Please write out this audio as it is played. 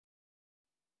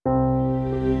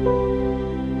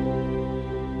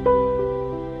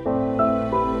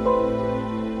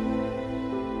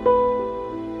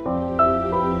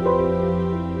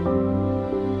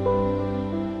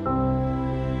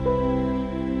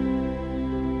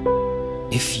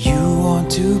If you want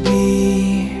to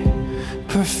be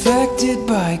perfected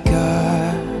by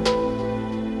God,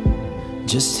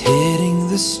 just hitting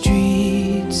the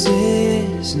streets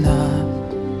is not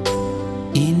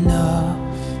enough,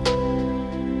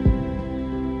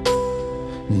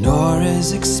 nor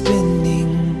is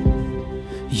expending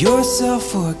yourself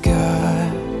for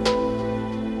God.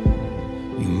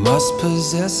 You must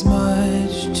possess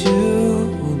much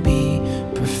to be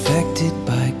perfected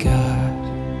by God.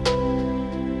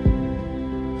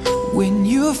 When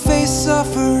you face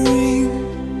suffering,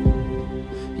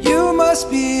 you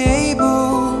must be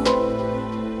able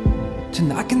to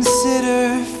not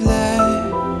consider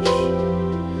flesh,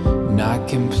 not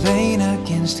complain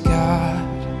against God.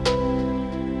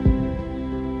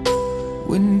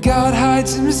 When God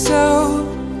hides himself,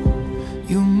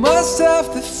 you must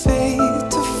have the faith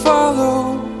to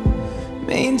follow,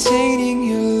 maintaining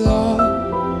your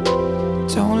love.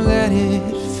 Don't let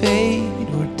it fade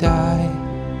or die.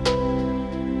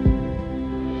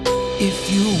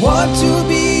 If you want to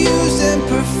be used and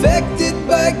perfected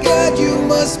by God, you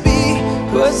must be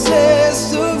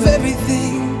possessed of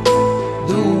everything: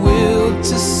 the will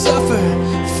to suffer,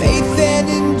 faith and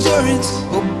endurance,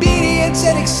 obedience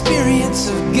and experience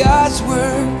of God's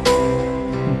word,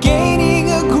 gaining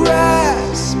a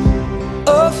grasp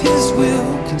of his will,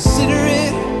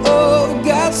 considerate of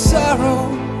God's sorrow.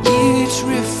 Each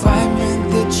refinement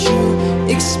that you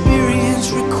experience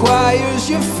requires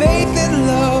your faith and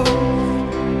love.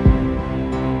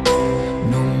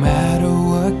 No matter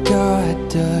what God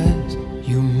does,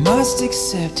 you must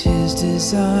accept his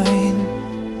design.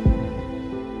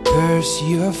 Curse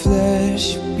your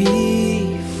flesh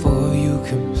before you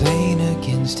complain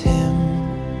against him.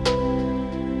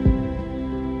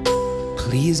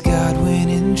 Please God when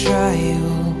in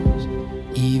trials,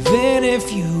 even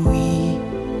if you weep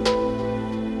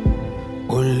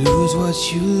or lose what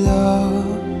you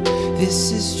love.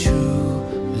 This is true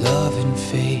love and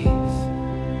faith.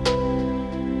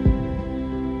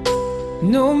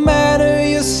 No matter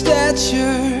your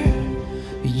stature,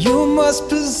 you must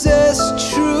possess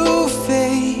true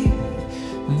faith,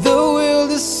 the will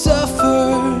to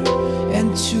suffer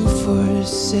and to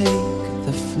forsake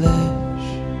the flesh.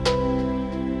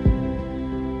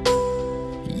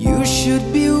 You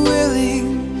should be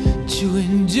willing to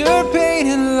endure pain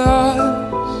and loss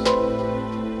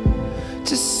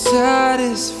to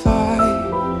satisfy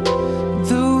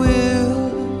the will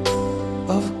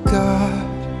of God.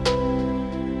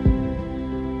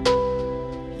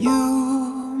 You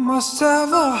must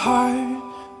have a heart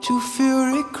to feel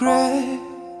regret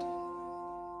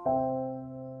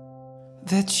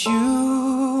that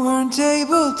you weren't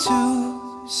able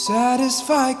to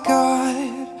satisfy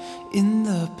God in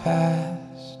the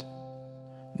past.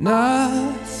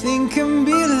 Nothing can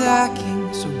be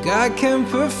lacking, so God can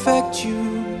perfect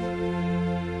you.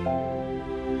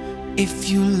 If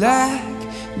you lack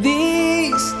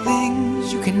these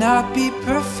things, you cannot be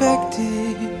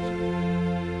perfected.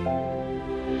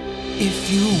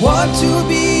 If you want to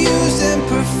be used and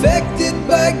perfected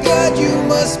by God, you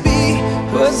must be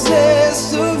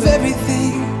possessed of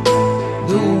everything: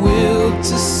 the will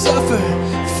to suffer,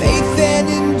 faith and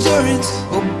endurance,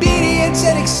 obedience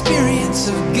and experience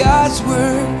of God's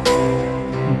word,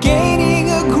 gaining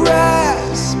a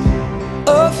grasp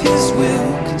of his will,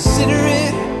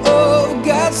 considerate of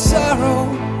God's sorrow.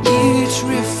 Each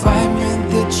refinement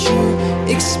that you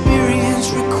experience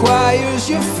requires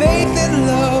your faith